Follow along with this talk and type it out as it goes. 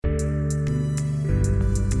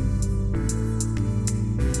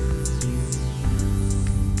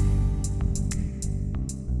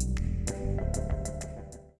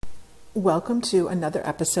Welcome to another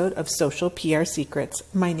episode of Social PR Secrets.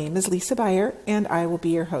 My name is Lisa Beyer, and I will be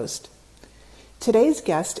your host. Today's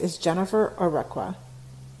guest is Jennifer Orekwa.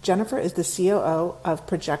 Jennifer is the COO of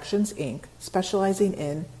Projections, Inc., specializing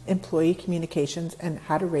in employee communications and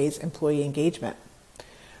how to raise employee engagement.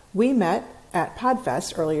 We met at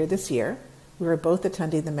PodFest earlier this year. We were both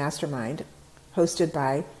attending the mastermind hosted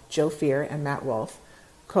by Joe Fear and Matt Wolf,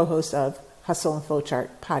 co-hosts of Hustle and Flowchart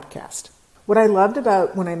podcast. What I loved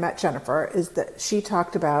about when I met Jennifer is that she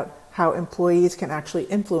talked about how employees can actually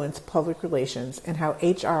influence public relations and how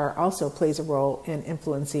HR also plays a role in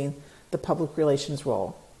influencing the public relations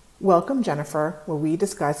role. Welcome, Jennifer, where we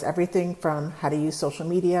discuss everything from how to use social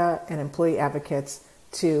media and employee advocates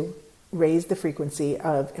to raise the frequency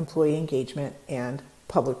of employee engagement and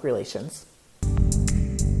public relations.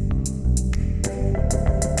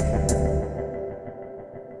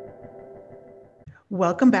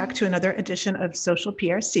 Welcome back to another edition of Social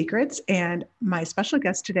PR Secrets. And my special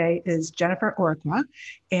guest today is Jennifer Orekwa,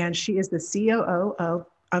 and she is the COO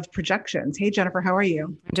of Projections. Hey, Jennifer, how are you?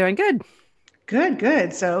 I'm doing good.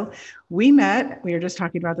 Good. So we were just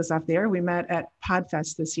talking about this off the air. We met at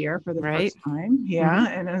PodFest this year for the first time. Yeah.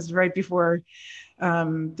 Mm-hmm. And it was right before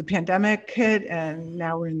the pandemic hit, and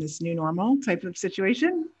now we're in this new normal type of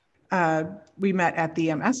situation. We met at the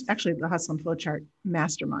Hustle and Flowchart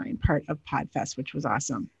Mastermind part of PodFest, which was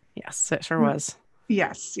awesome. Yes, it sure was.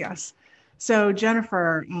 Yes. So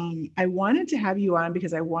Jennifer, I wanted to have you on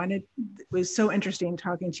because it was so interesting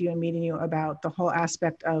talking to you and meeting you about the whole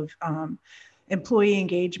aspect of employee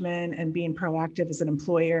engagement and being proactive as an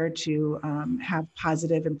employer to have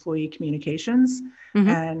positive employee communications. Mm-hmm.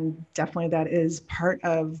 And definitely that is part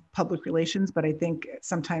of public relations, but I think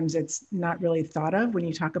sometimes it's not really thought of when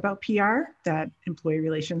you talk about PR, that employee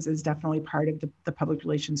relations is definitely part of the public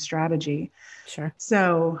relations strategy. Sure.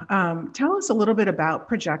 So tell us a little bit about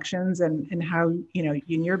Projections and how,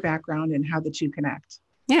 in your background and how the two connect.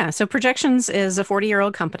 Yeah. So Projections is a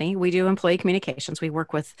 40-year-old company. We do employee communications. We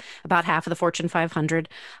work with about half of the Fortune 500.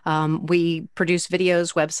 We produce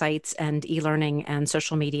videos, websites, and e-learning and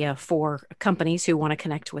social media for companies who want to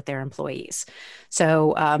connect with their employees.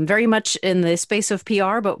 So very much in the space of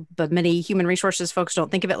PR, but many human resources folks don't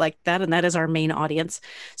think of it like that. And that is our main audience.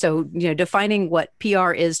 So, defining what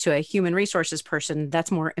PR is to a human resources person,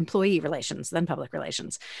 that's more employee relations than public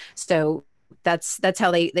relations. So that's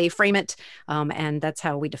how they frame it. And that's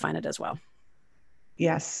how we define it as well.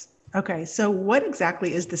 Yes. Okay. So what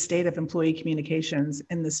exactly is the state of employee communications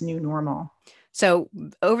in this new normal? So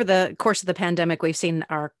over the course of the pandemic, we've seen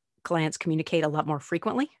our clients communicate a lot more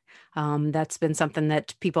frequently. That's been something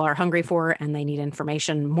that people are hungry for, and they need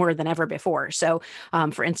information more than ever before. So,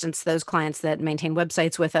 for instance, those clients that maintain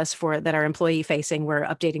websites with us that are employee facing, we're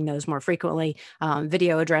updating those more frequently.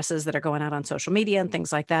 Video addresses that are going out on social media and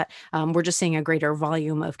things like that. We're just seeing a greater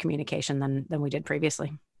volume of communication than we did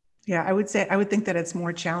previously. Yeah, I would think that it's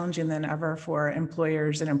more challenging than ever for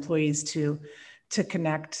employers and employees to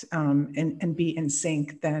connect and be in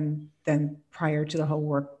sync than prior to the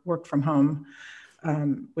whole work from home,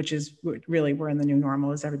 which is really we're in the new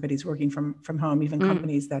normal as everybody's working from home, even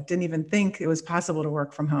companies that didn't even think it was possible to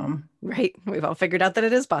work from home. Right. We've all figured out that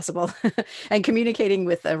it is possible. And communicating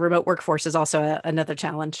with a remote workforce is also another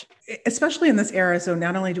challenge. Especially in this era. So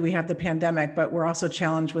not only do we have the pandemic, but we're also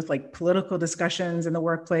challenged with political discussions in the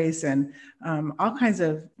workplace and all kinds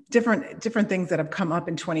of different things that have come up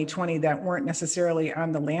in 2020 that weren't necessarily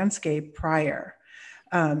on the landscape prior.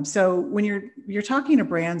 So when you're talking to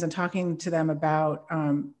brands and talking to them about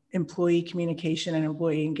employee communication and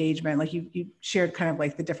employee engagement, like you shared kind of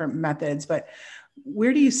like the different methods, but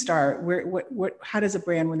where do you start? How does a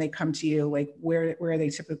brand, when they come to you, where are they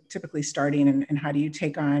typically starting, and how do you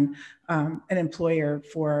take on an employer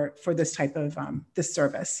for this type of this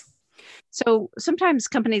service? So sometimes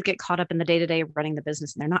companies get caught up in the day-to-day of running the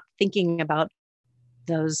business, and they're not thinking about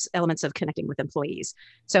those elements of connecting with employees.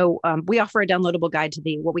 So we offer a downloadable guide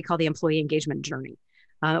to what we call the employee engagement journey.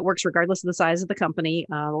 It works regardless of the size of the company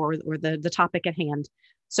or the topic at hand.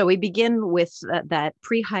 So we begin with that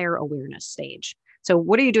pre-hire awareness stage. So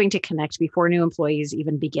what are you doing to connect before new employees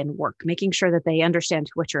even begin work? Making sure that they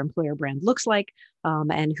understand what your employer brand looks like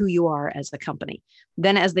and who you are as a company.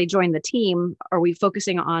 Then as they join the team, are we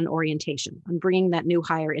focusing on orientation, on bringing that new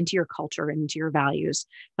hire into your culture and into your values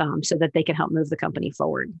so that they can help move the company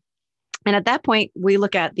forward? And at that point, we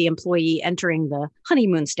look at the employee entering the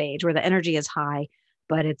honeymoon stage where the energy is high,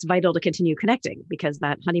 but it's vital to continue connecting because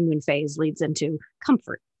that honeymoon phase leads into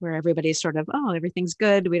comfort where everybody's sort of, oh, everything's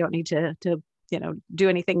good. We don't need to do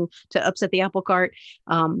anything to upset the apple cart.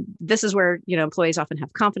 This is where, employees often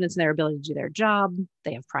have confidence in their ability to do their job.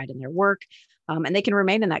 They have pride in their work. And they can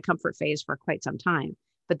remain in that comfort phase for quite some time.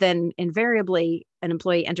 But then invariably, an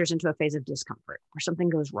employee enters into a phase of discomfort where something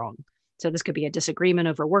goes wrong. So this could be a disagreement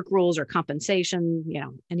over work rules or compensation,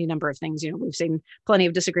 any number of things. We've seen plenty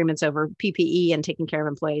of disagreements over PPE and taking care of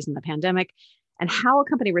employees in the pandemic. And how a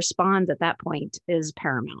company responds at that point is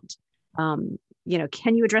paramount.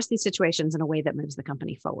 Can you address these situations in a way that moves the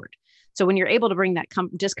company forward? So when you're able to bring that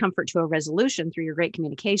discomfort to a resolution through your great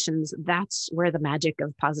communications, that's where the magic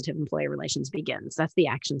of positive employee relations begins. That's the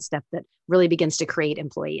action step that really begins to create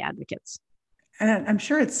employee advocates. And I'm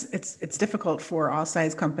sure it's difficult for all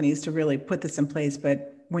size companies to really put this in place,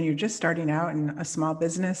 but when you're just starting out in a small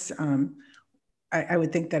business, I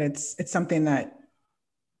would think that it's something that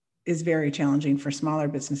is very challenging for smaller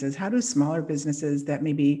businesses. How do smaller businesses that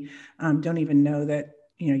maybe don't even know that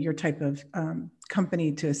your type of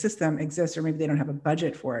company to assist them exists, or maybe they don't have a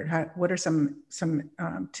budget for it? What are some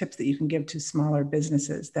tips that you can give to smaller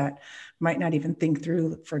businesses that might not even think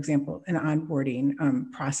through, for example, an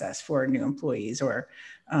onboarding process for new employees, or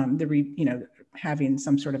having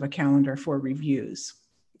some sort of a calendar for reviews?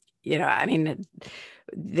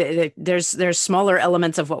 There's smaller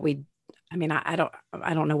elements of what I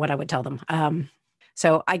don't know what I would tell them.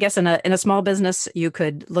 So I guess in a small business, you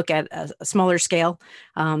could look at a smaller scale,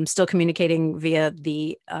 still communicating via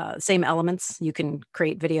the same elements. You can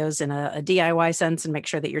create videos in a DIY sense and make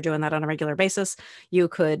sure that you're doing that on a regular basis. You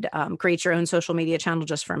could create your own social media channel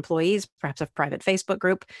just for employees, perhaps a private Facebook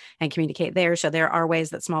group, and communicate there. So there are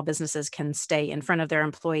ways that small businesses can stay in front of their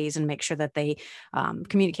employees and make sure that they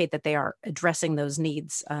communicate that they are addressing those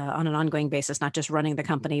needs on an ongoing basis, not just running the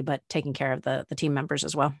company, but taking care of the team members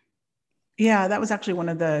as well. Yeah, that was actually one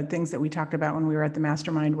of the things that we talked about when we were at the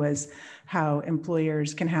mastermind, was how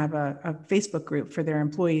employers can have a Facebook group for their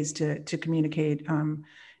employees to communicate, on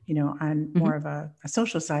more of a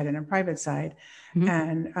social side and a private side.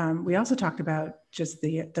 Mm-hmm. And we also talked about just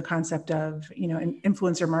the concept of,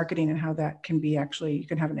 influencer marketing and how that can be actually, you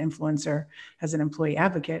can have an influencer as an employee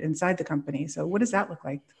advocate inside the company. So what does that look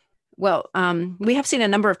like? Well, we have seen a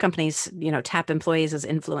number of companies, tap employees as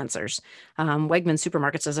influencers. Wegmans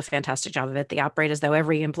Supermarkets does a fantastic job of it. They operate as though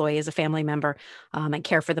every employee is a family member, and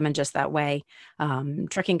care for them in just that way.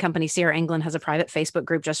 Trucking company Sierra England has a private Facebook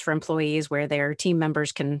group just for employees where their team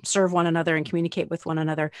members can serve one another and communicate with one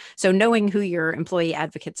another. So knowing who your employee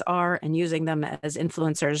advocates are and using them as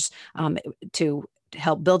influencers to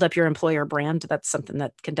help build up your employer brand, that's something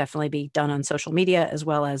that can definitely be done on social media as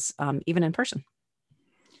well as even in person.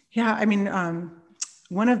 Yeah,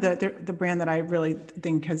 one of the brand that I really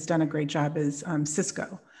think has done a great job is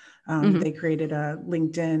Cisco. They created a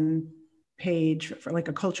LinkedIn page for like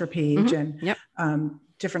a culture page, and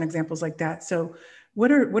different examples like that. So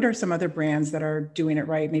what are some other brands that are doing it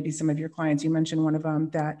right? Maybe some of your clients, you mentioned one of them,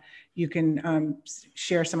 that you can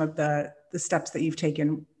share some of the steps that you've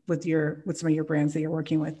taken with some of your brands that you're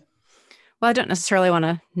working with. Well, I don't necessarily want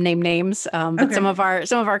to name names, but okay. Some of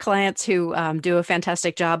our clients who do a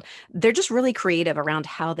fantastic job, they're just really creative around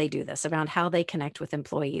how they do this, around how they connect with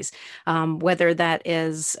employees, whether that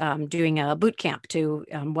is doing a boot camp to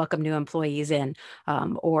welcome new employees in,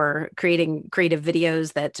 or creating creative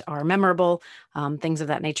videos that are memorable, things of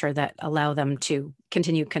that nature that allow them to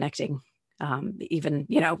continue connecting, even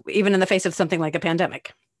in the face of something like a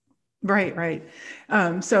pandemic. Right.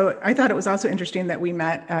 So I thought it was also interesting that we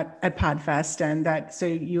met at PodFest, and so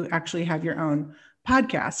you actually have your own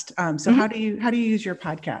podcast. So how do you use your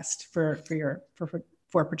podcast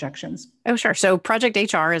for Projections? Oh, sure. So Project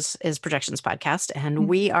HR is Projections podcast, and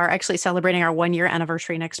we are actually celebrating our 1-year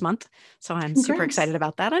anniversary next month. So I'm super excited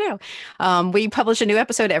about that. I know. We publish a new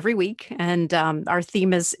episode every week, and our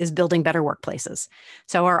theme is building better workplaces.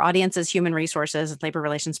 So our audience is human resources and labor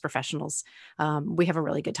relations professionals. We have a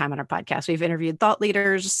really good time on our podcast. We've interviewed thought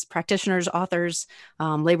leaders, practitioners, authors,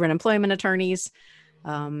 labor and employment attorneys.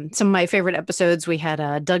 Some of my favorite episodes, we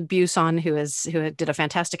had Doug Buse on, who did a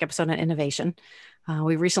fantastic episode on innovation.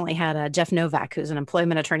 We recently had Jeff Novak, who's an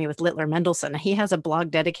employment attorney with Littler Mendelson. He has a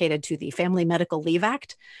blog dedicated to the Family Medical Leave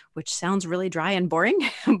Act, which sounds really dry and boring,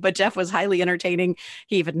 but Jeff was highly entertaining.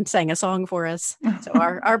 He even sang a song for us. So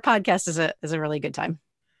our podcast is a really good time.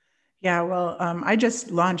 Yeah, well, I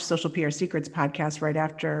just launched Social PR Secrets podcast right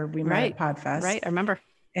after we met at PodFest. Right, I remember.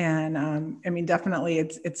 And definitely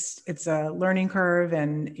it's a learning curve,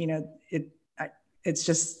 and it's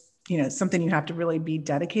just something you have to really be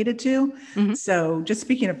dedicated to. So just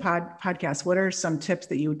speaking of podcasts, what are some tips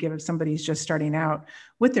that you would give if somebody's just starting out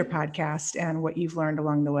with their podcast and what you've learned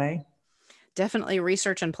along the way? Definitely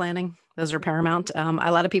research and planning. Those are paramount.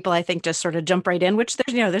 A lot of people, I think, just sort of jump right in, which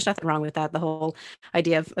there's nothing wrong with that. The whole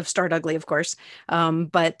idea of start ugly, of course.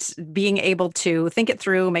 But being able to think it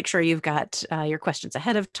through, make sure you've got your questions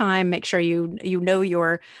ahead of time, make sure you know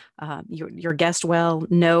your guest well,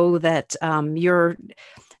 know that you're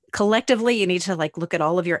collectively you need to like look at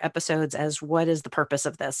all of your episodes as what is the purpose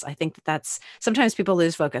of this. I think that's sometimes people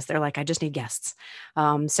lose focus. They're like, I just need guests.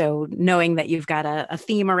 So knowing that you've got a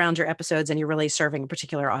theme around your episodes and you're really serving a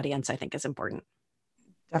particular audience, I think is important.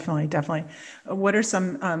 Definitely, definitely. What are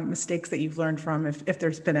some mistakes that you've learned from, if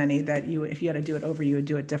there's been any, that if you had to do it over, you would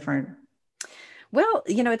do it different? Well,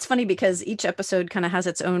 it's funny because each episode kind of has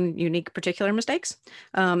its own unique particular mistakes.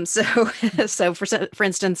 So, so for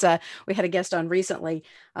instance, we had a guest on recently,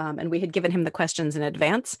 and we had given him the questions in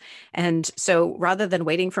advance. And so rather than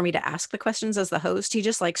waiting for me to ask the questions as the host, he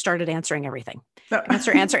just like started answering everything. Oh.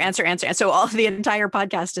 Answer. And so all of the entire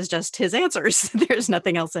podcast is just his answers. There's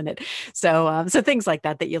nothing else in it. So, so things like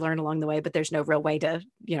that you learn along the way, but there's no real way to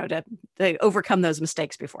overcome those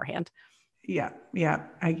mistakes beforehand. Yeah.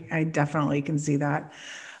 I definitely can see that.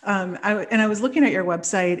 I was looking at your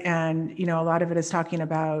website, and, a lot of it is talking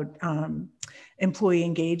about employee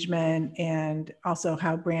engagement and also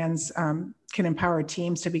how brands can empower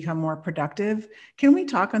teams to become more productive. Can we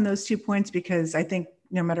talk on those 2 points? Because I think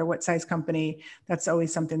no matter what size company, that's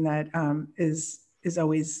always something that is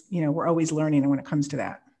always, we're always learning when it comes to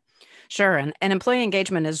that. Sure. And employee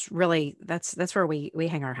engagement is really, that's where we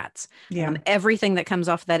hang our hats. Yeah. Everything that comes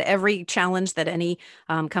off that, every challenge that any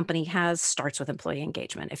company has starts with employee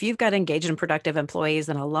engagement. If you've got engaged and productive employees,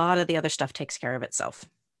 then a lot of the other stuff takes care of itself.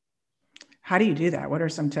 How do you do that? What are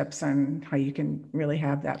some tips on how you can really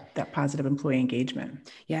have that positive employee engagement?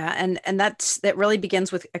 Yeah, and that really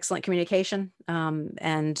begins with excellent communication,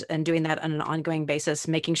 and doing that on an ongoing basis,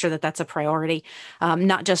 making sure that that's a priority,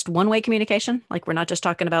 not just one-way communication, like we're not just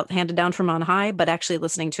talking about handed down from on high, but actually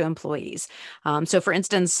listening to employees. So, for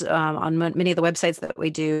instance, on many of the websites that we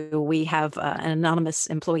do, we have an anonymous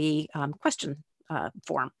employee question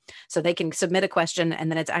form. So they can submit a question,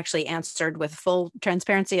 and then it's actually answered with full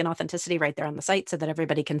transparency and authenticity right there on the site so that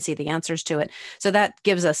everybody can see the answers to it. So that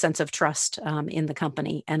gives a sense of trust in the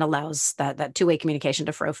company and allows that two-way communication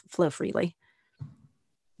to flow freely.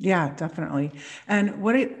 Yeah, definitely. And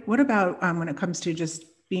what about when it comes to just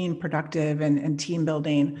being productive and team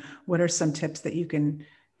building? What are some tips that you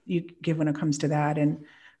give when it comes to that? And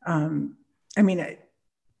I mean,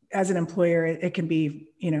 as an employer, it can be,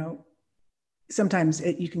 sometimes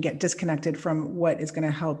you can get disconnected from what is going to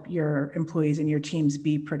help your employees and your teams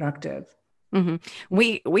be productive. Mm-hmm.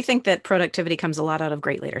 We think that productivity comes a lot out of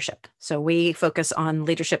great leadership. So we focus on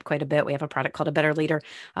leadership quite a bit. We have a product called A Better Leader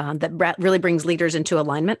that really brings leaders into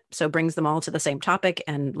alignment. So brings them all to the same topic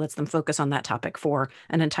and lets them focus on that topic for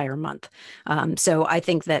an entire month. So I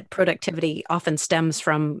think that productivity often stems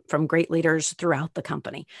from great leaders throughout the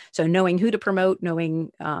company. So knowing who to promote,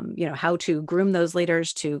 knowing how to groom those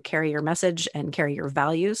leaders to carry your message and carry your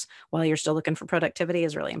values while you're still looking for productivity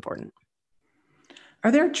is really important.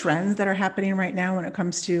 Are there trends that are happening right now when it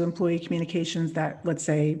comes to employee communications that, let's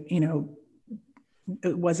say,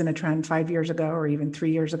 it wasn't a trend 5 years ago or even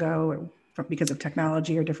 3 years ago because of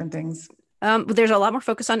technology or different things? There's a lot more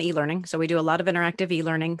focus on e-learning. So we do a lot of interactive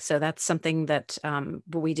e-learning. So that's something that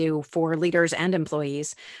we do for leaders and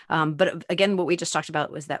employees. But again, what we just talked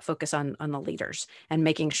about was that focus on the leaders and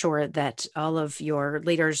making sure that all of your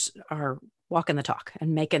leaders are walking the talk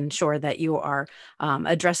and making sure that you are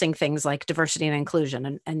addressing things like diversity and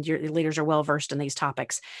inclusion, and your leaders are well versed in these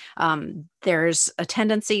topics. There's a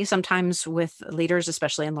tendency sometimes with leaders,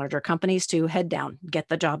 especially in larger companies, to head down, get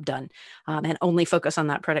the job done, and only focus on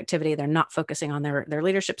that productivity. They're not focusing on their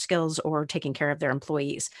leadership skills or taking care of their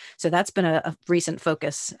employees. So that's been a recent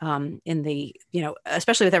focus in the,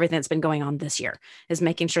 especially with everything that's been going on this year, is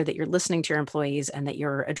making sure that you're listening to your employees and that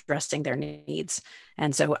you're addressing their needs.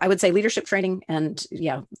 And so I would say leadership training and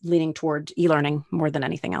leaning toward e-learning more than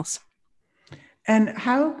anything else. And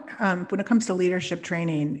how, when it comes to leadership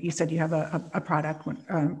training, you said you have a product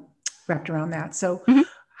wrapped around that. So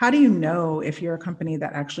How do you know if you're a company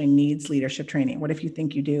that actually needs leadership training? What if you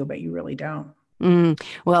think you do, but you really don't?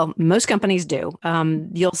 Well, most companies do.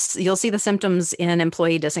 You'll see the symptoms in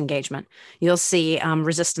employee disengagement. You'll see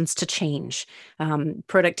resistance to change,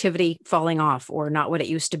 productivity falling off or not what it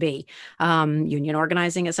used to be. Union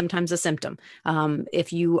organizing is sometimes a symptom.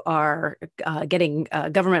 If you are getting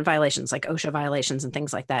government violations like OSHA violations and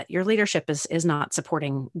things like that, your leadership is not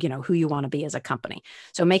supporting who you want to be as a company.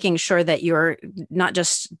 So making sure that you're not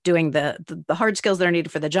just doing the hard skills that are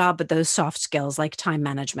needed for the job, but those soft skills like time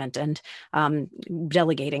management and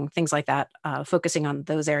delegating, things like that, focusing on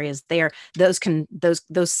those areas there,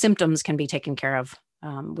 those symptoms can be taken care of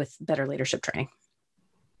with better leadership training.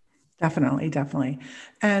 Definitely, definitely.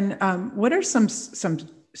 And what are some,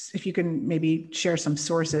 if you can maybe share some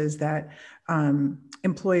sources that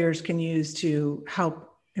employers can use to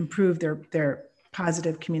help improve their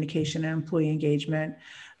positive communication and employee engagement?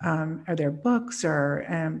 Are there books,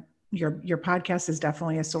 or your podcast is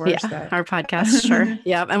definitely a source? Our podcast, sure.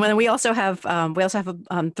 Yeah. And then we also have 3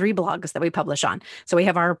 blogs that we publish on. So we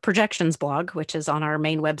have our projections blog, which is on our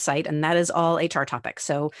main website, and that is all HR topics.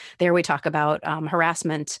 So there we talk about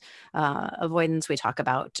harassment, avoidance. We talk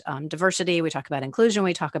about diversity. We talk about inclusion.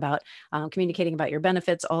 We talk about communicating about your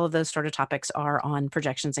benefits. All of those sort of topics are on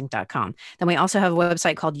projectionsinc.com. Then we also have a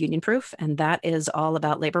website called Union Proof, and that is all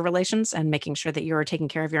about labor relations and making sure that you're taking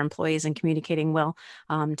care of your employees and communicating well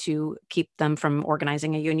to keep them from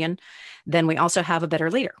organizing a union. Then we also have A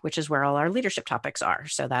Better Leader, which is where all our leadership topics are.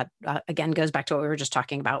 So that again goes back to what we were just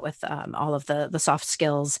talking about with all of the soft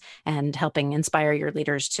skills and helping inspire your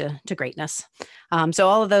leaders to greatness. So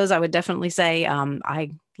all of those, I would definitely say,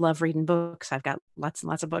 I love reading books. I've got lots and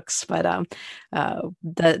lots of books, but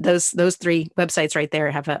those 3 websites right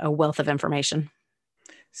there have a wealth of information.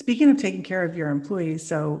 Speaking of taking care of your employees,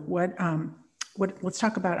 so let's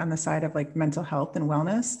talk about on the side of like mental health and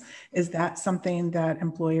wellness. Is that something that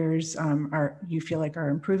employers you feel like are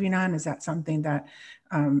improving on? Is that something that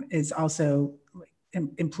is also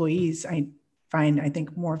employees, I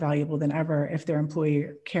think more valuable than ever if their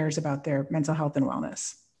employee cares about their mental health and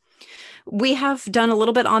wellness? We have done a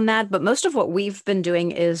little bit on that, but most of what we've been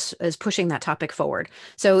doing is pushing that topic forward.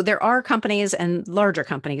 So there are companies, and larger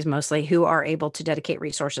companies mostly, who are able to dedicate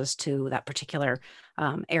resources to that particular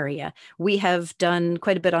area. We have done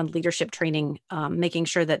quite a bit on leadership training, making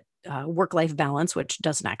sure that work-life balance, which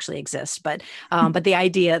doesn't actually exist, but the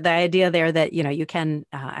idea there that you can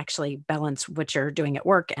actually balance what you're doing at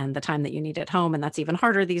work and the time that you need at home, and that's even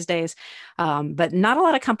harder these days. But not a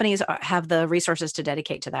lot of companies have the resources to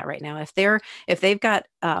dedicate to that right now. If they've got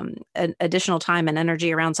an additional time and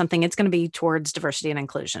energy around something, it's going to be towards diversity and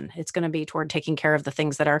inclusion. It's going to be toward taking care of the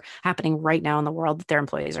things that are happening right now in the world that their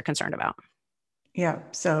employees are concerned about. Yeah.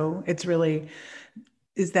 So it's really,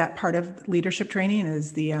 is that part of leadership training,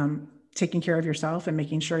 is the taking care of yourself and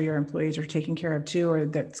making sure your employees are taken care of too, or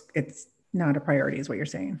that it's not a priority is what you're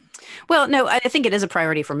saying? Well, no, I think it is a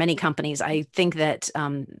priority for many companies. I think that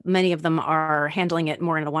many of them are handling it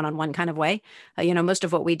more in a one-on-one kind of way. Most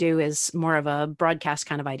of what we do is more of a broadcast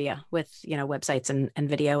kind of idea with, websites and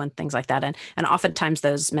video and things like that. And oftentimes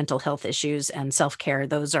those mental health issues and self-care,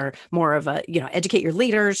 those are more of a, educate your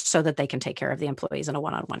leaders so that they can take care of the employees in a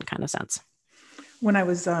one-on-one kind of sense. When I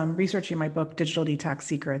was researching my book, Digital Detox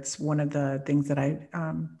Secrets, one of the things that I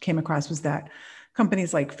came across was that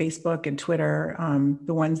companies like Facebook and Twitter,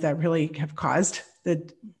 the ones that really have caused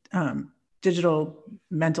the digital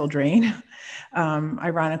mental drain,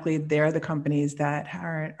 ironically, they're the companies that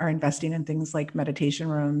are investing in things like meditation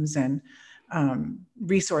rooms and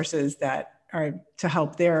resources that are to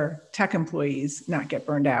help their tech employees not get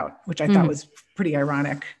burned out, which I thought was pretty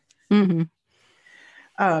ironic.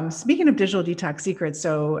 Mm-hmm. Speaking of digital detox secrets,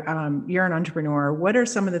 so you're an entrepreneur. What are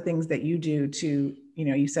some of the things that you do to,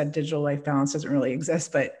 you said digital life balance doesn't really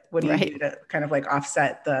exist, but what do you do to kind of like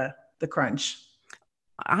offset the crunch?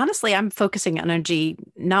 Honestly, I'm focusing energy,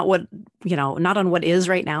 not on what is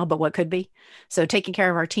right now, but what could be. So taking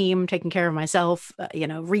care of our team, taking care of myself,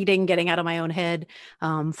 reading, getting out of my own head,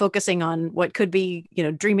 focusing on what could be,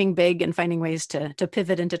 dreaming big and finding ways to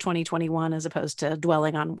pivot into 2021 as opposed to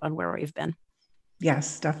dwelling on where we've been.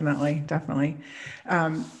 Yes, definitely. Definitely.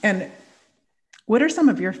 And what are some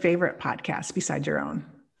of your favorite podcasts besides your own?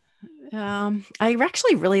 I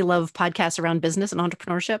actually really love podcasts around business and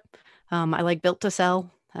entrepreneurship. I like Built to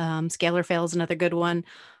Sell. Scalar Fail is another good one.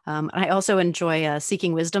 I also enjoy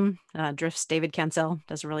Seeking Wisdom. Drift's David Cancel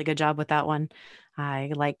does a really good job with that one.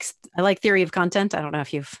 I like Theory of Content. I don't know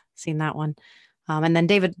if you've seen that one. And then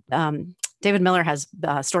David Miller has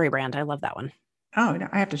StoryBrand. I love that one. Oh, no,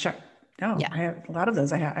 I have to check. No, yeah. I have a lot of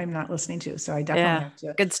those I'm not listening to. So I definitely have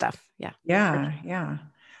to. Good stuff. Yeah. Yeah. Yeah.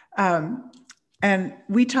 And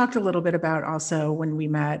we talked a little bit about also when we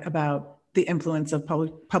met about the influence of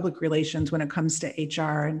public relations when it comes to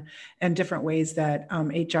HR and different ways that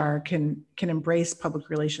HR can embrace public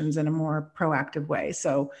relations in a more proactive way.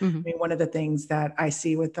 So I mean, one of the things that I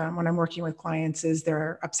see with them when I'm working with clients is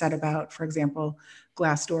they're upset about, for example,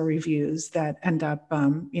 Glassdoor reviews that end up,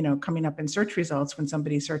 coming up in search results when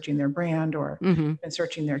somebody's searching their brand or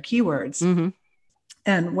searching their keywords.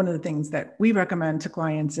 And one of the things that we recommend to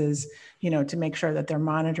clients is, to make sure that they're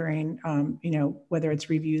monitoring, whether it's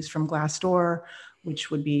reviews from Glassdoor,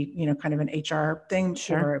 which would be, kind of an HR thing,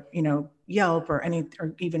 Sure. or, Yelp or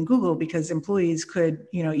even Google, because employees could,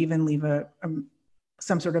 even leave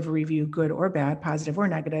some sort of a review, good or bad, positive or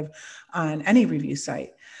negative, on any review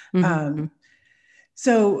site. Mm-hmm.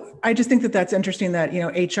 So I just think that that's interesting that,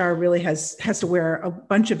 HR really has to wear a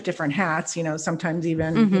bunch of different hats, sometimes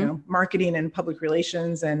even, Mm-hmm. marketing and public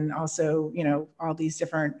relations, and also, all these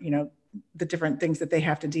different, the different things that they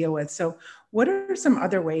have to deal with. So what are some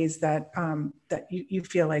other ways that, that you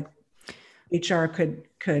feel like HR could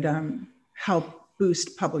help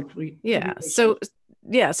boost public relations? So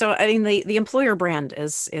I mean, the employer brand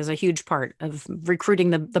is a huge part of recruiting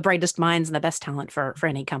the brightest minds and the best talent for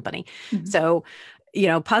any company. Mm-hmm. So,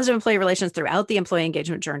 positive employee relations throughout the employee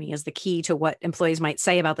engagement journey is the key to what employees might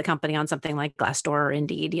say about the company on something like Glassdoor or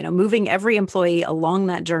Indeed. Moving every employee along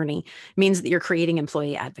that journey means that you're creating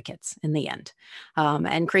employee advocates in the end,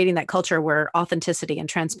 and creating that culture where authenticity and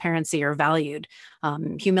transparency are valued.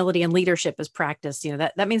 Humility and leadership is practiced.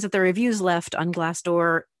 That means that the reviews left on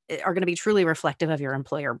Glassdoor are going to be truly reflective of your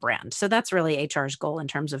employer brand. So that's really HR's goal in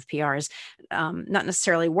terms of PR, is not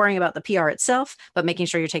necessarily worrying about the PR itself, but making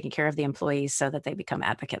sure you're taking care of the employees so that they become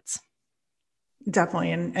advocates.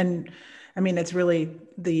 Definitely. And I mean, it's really,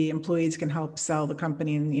 the employees can help sell the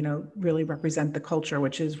company and, really represent the culture,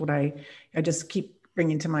 which is what I just keep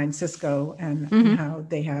bringing to mind Cisco and, Mm-hmm. and how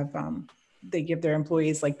they have, they give their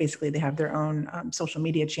employees, like, basically they have their own social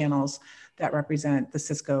media channels that represent the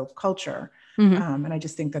Cisco culture. Mm-hmm. And I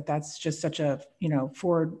just think that that's just such a,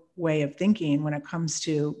 forward way of thinking when it comes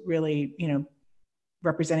to really,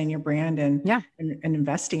 representing your brand and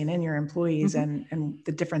investing in your employees, Mm-hmm. and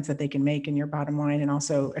the difference that they can make in your bottom line, and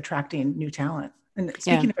also attracting new talent. And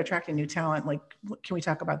speaking of attracting new talent, like, can we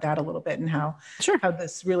talk about that a little bit, and how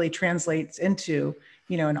this really translates into,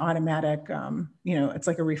 an automatic, it's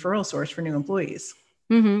like a referral source for new employees.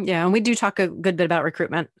 Mm-hmm. Yeah, and we do talk a good bit about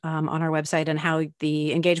recruitment on our website, and how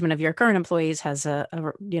the engagement of your current employees has that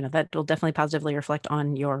will definitely positively reflect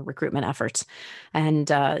on your recruitment efforts. And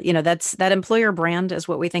that's that employer brand is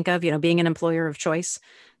what we think of. Being an employer of choice,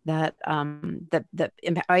 that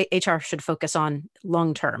HR should focus on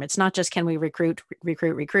long term. It's not just, can we recruit.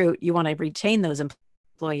 You want to retain those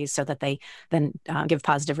employees so that they then give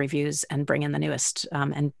positive reviews and bring in the newest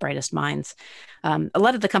and brightest minds. A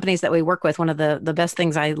lot of the companies that we work with, one of the best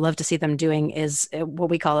things I love to see them doing is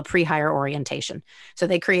what we call a pre-hire orientation. So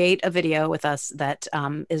they create a video with us that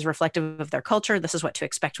is reflective of their culture. This is what to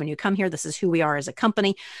expect when you come here. This is who we are as a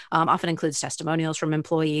company. Often includes testimonials from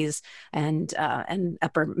employees and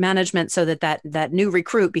upper management, so that new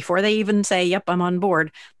recruit, before they even say, "Yep, I'm on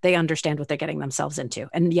board," they understand what they're getting themselves into.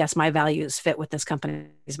 And yes, my values fit with this company's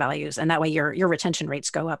values, and that way your retention rates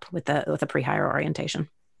go up with a pre-hire orientation.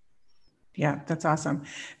 Yeah, that's awesome.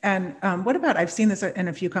 And what about, I've seen this in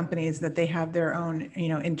a few companies, that they have their own,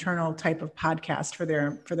 internal type of podcast for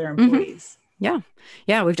their employees. Mm-hmm.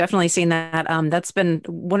 Yeah, we've definitely seen that. That's been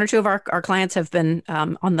one or two of our clients have been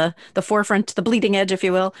on the forefront, the bleeding edge, if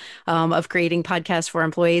you will, of creating podcasts for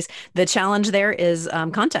employees. The challenge there is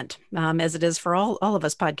content, as it is for all of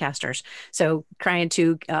us podcasters. So trying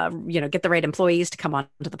to get the right employees to come on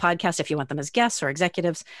to the podcast if you want them as guests or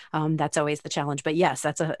executives. That's always the challenge. But yes,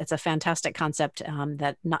 it's a fantastic concept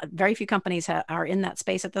that not very few companies are in that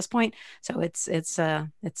space at this point. So it's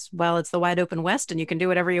the wide open West, and you can do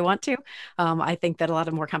whatever you want to. I think that a lot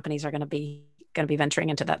of more companies are going to be venturing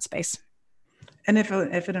into that space. And if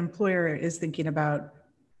an employer is thinking about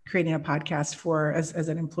creating a podcast for as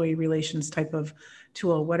an employee relations type of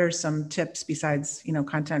tool, what are some tips besides,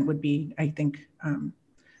 content would be, I think,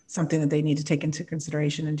 something that they need to take into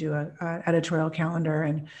consideration, and do a editorial calendar,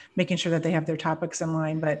 and making sure that they have their topics in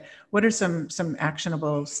line. But what are some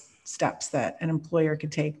actionable steps that an employer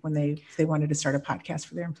could take when they wanted to start a podcast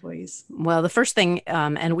for their employees? Well, the first thing,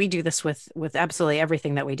 and we do this with absolutely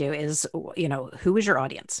everything that we do, is, who is your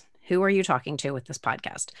audience? Who are you talking to with this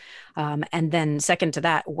podcast? And then second to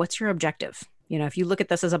that, what's your objective? If you look at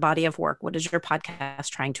this as a body of work, what is your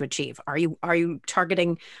podcast trying to achieve? Are you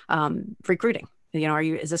targeting recruiting?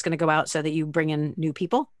 Is this going to go out so that you bring in new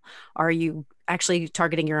people? Are you actually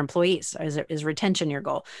targeting your employees? Is retention your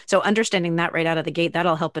goal? So understanding that right out of the gate,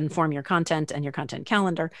 that'll help inform your content and your content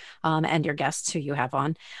calendar, and your guests who you have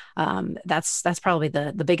on. That's probably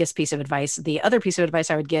the biggest piece of advice. The other piece of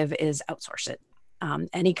advice I would give is outsource it.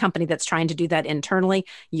 Any company that's trying to do that internally,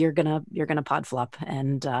 you're gonna pod flop,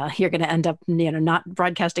 and you're gonna end up not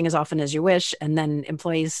broadcasting as often as you wish, and then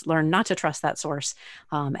employees learn not to trust that source,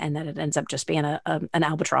 and then it ends up just being an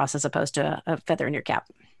albatross as opposed to a feather in your cap.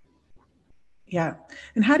 Yeah.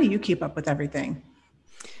 And how do you keep up with everything?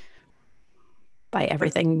 By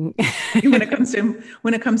everything. When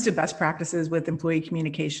it comes to best practices with employee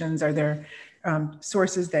communications, are there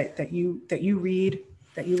sources that you read,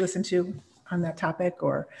 that you listen to on that topic,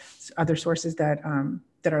 or other sources that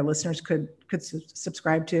our listeners could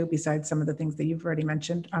subscribe to besides some of the things that you've already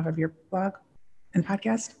mentioned off of your blog and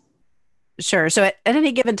podcast? Sure. So at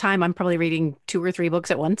any given time, I'm probably reading two or three books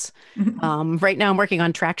at once. Right now, I'm working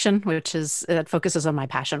on Traction, which is that focuses on my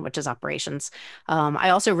passion, which is operations. I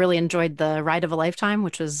also really enjoyed The Ride of a Lifetime,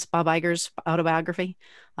 which was Bob Iger's autobiography.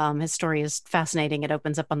 His story is fascinating. It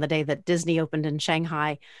opens up on the day that Disney opened in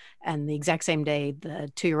Shanghai, and the exact same day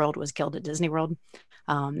the 2-year-old was killed at Disney World.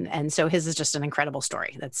 And so his is just an incredible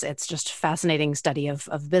story. It's just fascinating study of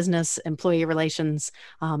business, employee relations,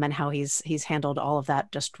 and how he's handled all of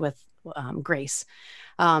that just with grace.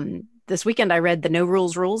 This weekend, I read The No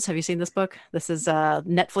Rules Rules. Have you seen this book? This is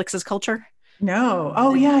Netflix's Culture. No.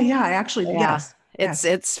 Oh, yeah, yeah. I actually, Yeah. yes, It's yes,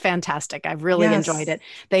 it's fantastic. I've really enjoyed yes. it.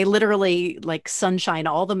 They literally like sunshine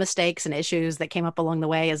all the mistakes and issues that came up along the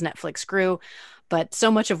way as Netflix grew. But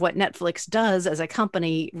so much of what Netflix does as a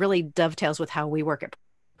company really dovetails with how we work at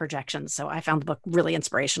projections. So I found the book really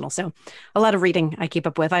inspirational. So a lot of reading I keep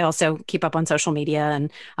up with. I also keep up on social media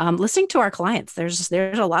and listening to our clients. There's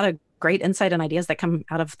a lot of great insight and ideas that come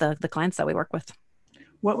out of the clients that we work with.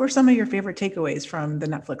 What were some of your favorite takeaways from the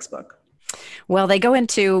Netflix book? Well, they go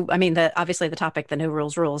into, I mean, obviously the topic, the no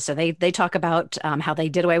rules rules. So they talk about how they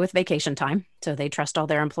did away with vacation time. So they trust all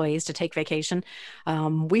their employees to take vacation.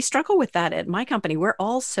 We struggle with that at my company. We're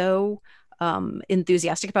all so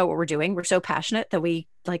enthusiastic about what we're doing. We're so passionate that we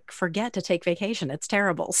like forget to take vacation. It's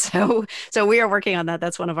terrible. So we are working on that.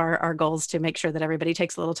 That's one of our goals, to make sure that everybody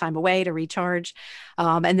takes a little time away to recharge.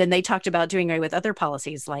 And then they talked about doing away with other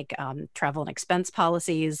policies like travel and expense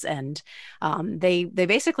policies, and they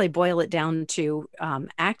basically boil it down to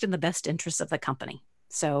act in the best interests of the company.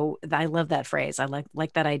 So I love that phrase. I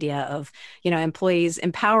like that idea of, employees,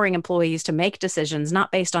 empowering employees to make decisions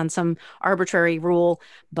not based on some arbitrary rule,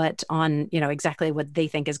 but on, exactly what they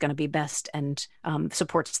think is going to be best, and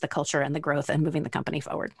supports the culture and the growth and moving the company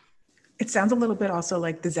forward. It sounds a little bit also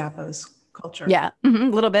like the Zappos culture. Yeah, a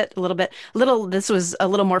little bit, a little bit. This was a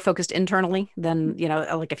little more focused internally than,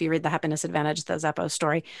 like if you read The Happiness Advantage, the Zappos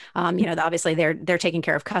story, obviously they're taking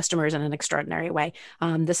care of customers in an extraordinary way.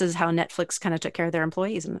 This is how Netflix kind of took care of their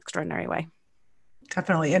employees in an extraordinary way.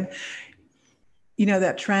 Definitely. And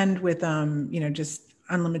that trend with just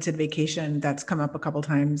unlimited vacation that's come up a couple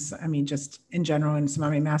times. I mean, just in general in some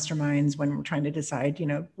of my masterminds when we're trying to decide,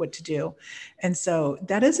 what to do. And so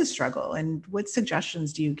that is a struggle. And what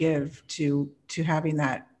suggestions do you give to having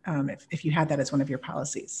that, if you had that as one of your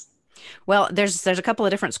policies? Well, there's a couple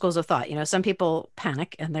of different schools of thought. Some people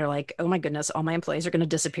panic and they're like, "Oh my goodness, all my employees are going to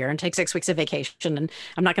disappear and take 6 weeks of vacation, and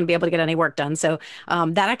I'm not going to be able to get any work done." So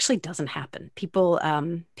that actually doesn't happen. People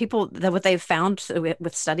that what they've found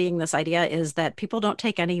with studying this idea is that people don't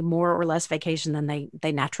take any more or less vacation than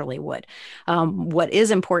they naturally would. What is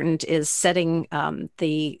important is setting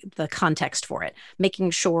the context for it,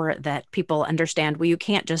 making sure that people understand. Well, you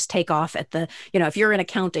can't just take off at if you're in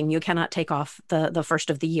accounting, you cannot take off the first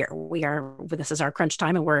of the year. This is our crunch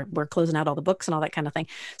time, and we're closing out all the books and all that kind of thing.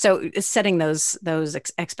 So setting those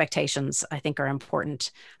expectations, I think, are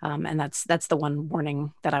important, and that's the one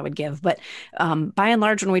warning that I would give. But by and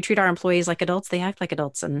large, when we treat our employees like adults, they act like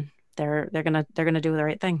adults, and they're gonna do the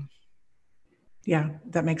right thing. Yeah,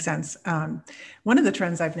 that makes sense. One of the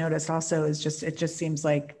trends I've noticed also is it just seems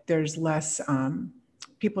like there's less,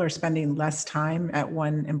 people are spending less time at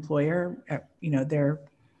one employer. They're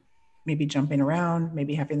maybe jumping around,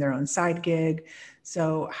 maybe having their own side gig.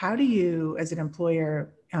 So how do you, as an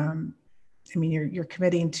employer, you're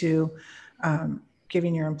committing to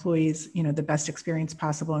giving your employees, the best experience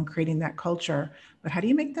possible and creating that culture, but how do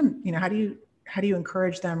you make them, how do you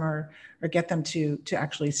encourage them or get them to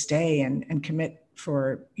actually stay and commit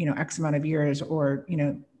for, X amount of years, or,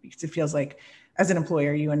 because it feels like as an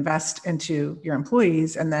employer, you invest into your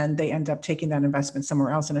employees and then they end up taking that investment somewhere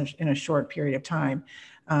else in a short period of time.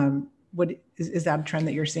 What is that a trend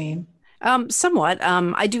that you're seeing? Somewhat.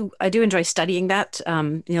 I do enjoy studying that.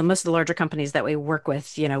 Most of the larger companies that we work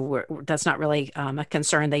with, that's not really a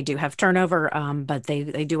concern. They do have turnover, but they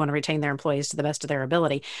do want to retain their employees to the best of their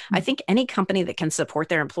ability. Mm-hmm. I think any company that can support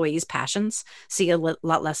their employees' passions see a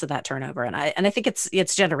lot less of that turnover, and I think it's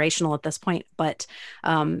generational at this point. But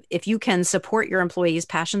if you can support your employees'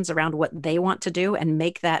 passions around what they want to do and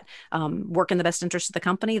make that work in the best interest of the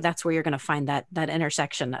company, that's where you're going to find that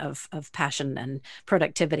intersection of passion and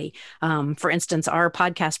productivity. For instance, our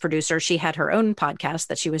podcast producer, she had her own podcast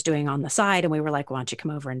that she was doing on the side, and we were like, why don't you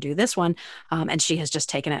come over and do this one? And she has just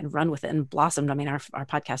taken it and run with it and blossomed. I mean, our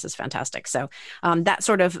podcast is fantastic. So that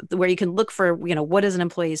sort of where you can look for, what is an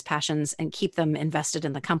employee's passions and keep them invested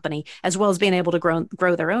in the company, as well as being able to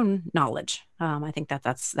grow their own knowledge. I think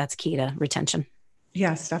that's key to retention.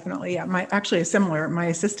 Yes, definitely. Yeah, my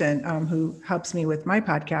assistant who helps me with my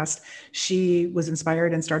podcast, she was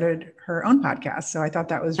inspired and started her own podcast. So I thought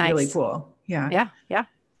that was really cool. Yeah.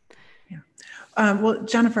 Well,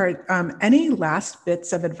 Jennifer, any last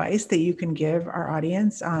bits of advice that you can give our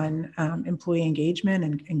audience on employee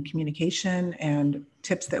engagement and communication and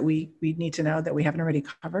tips that we need to know that we haven't already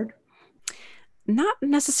covered? Not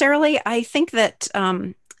necessarily. I think that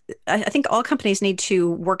I think all companies need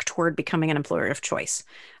to work toward becoming an employer of choice.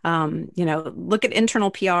 Look at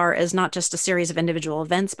internal PR as not just a series of individual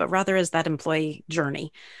events, but rather as that employee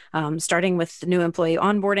journey, starting with new employee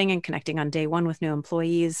onboarding and connecting on day one with new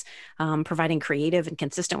employees, providing creative and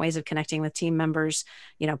consistent ways of connecting with team members,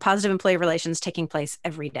 positive employee relations taking place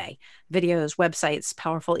every day, videos, websites,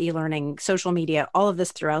 powerful e-learning, social media, all of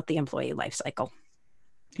this throughout the employee lifecycle.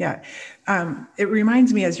 Yeah. It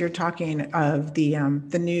reminds me as you're talking of the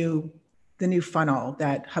new funnel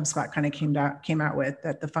that HubSpot kind of came out with,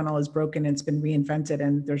 that the funnel is broken and it's been reinvented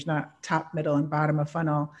and there's not top, middle, and bottom of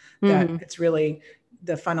funnel, that it's really,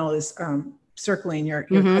 the funnel is circling your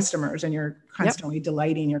customers, and you're constantly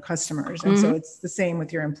delighting your customers. And so it's the same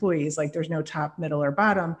with your employees. Like there's no top, middle, or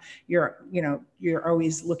bottom. You're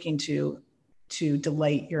always looking to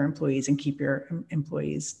delight your employees and keep your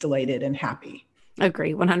employees delighted and happy.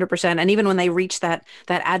 Agree 100%. And even when they reach that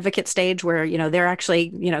advocate stage where, they're actually,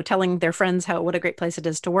 telling their friends what a great place it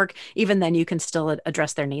is to work, even then you can still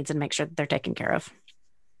address their needs and make sure that they're taken care of.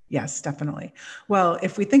 Yes, definitely. Well,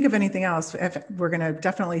 if we think of anything else, we're going to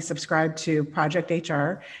definitely subscribe to Project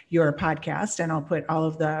HR, your podcast, and I'll put all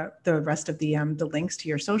of the rest of the links to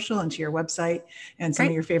your social and to your website and some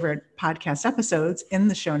of your favorite podcast episodes in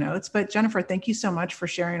the show notes. But Jennifer, thank you so much for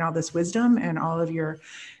sharing all this wisdom and all of your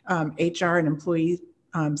HR and employee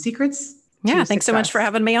secrets. Yeah, thanks so much for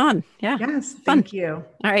having me on. Yeah. Yes, thank you.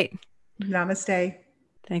 All right. Namaste.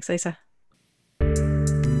 Thanks, Lisa.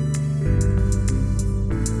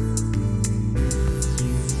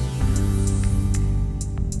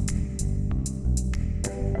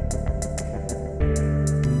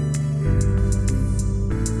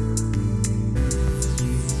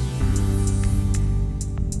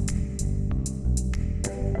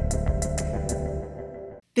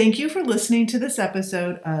 Thank you for listening to this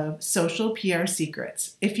episode of Social PR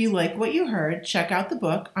Secrets. If you like what you heard, check out the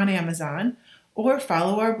book on Amazon or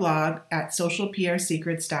follow our blog at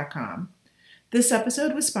socialprsecrets.com. This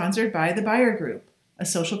episode was sponsored by The Buyer Group, a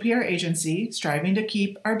social PR agency striving to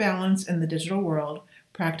keep our balance in the digital world,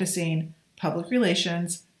 practicing public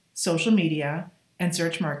relations, social media, and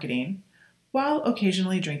search marketing, while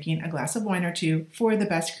occasionally drinking a glass of wine or two for the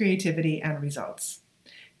best creativity and results.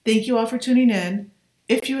 Thank you all for tuning in.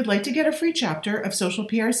 If you would like to get a free chapter of Social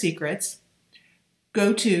PR Secrets,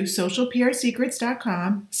 go to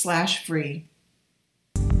socialprsecrets.com/free.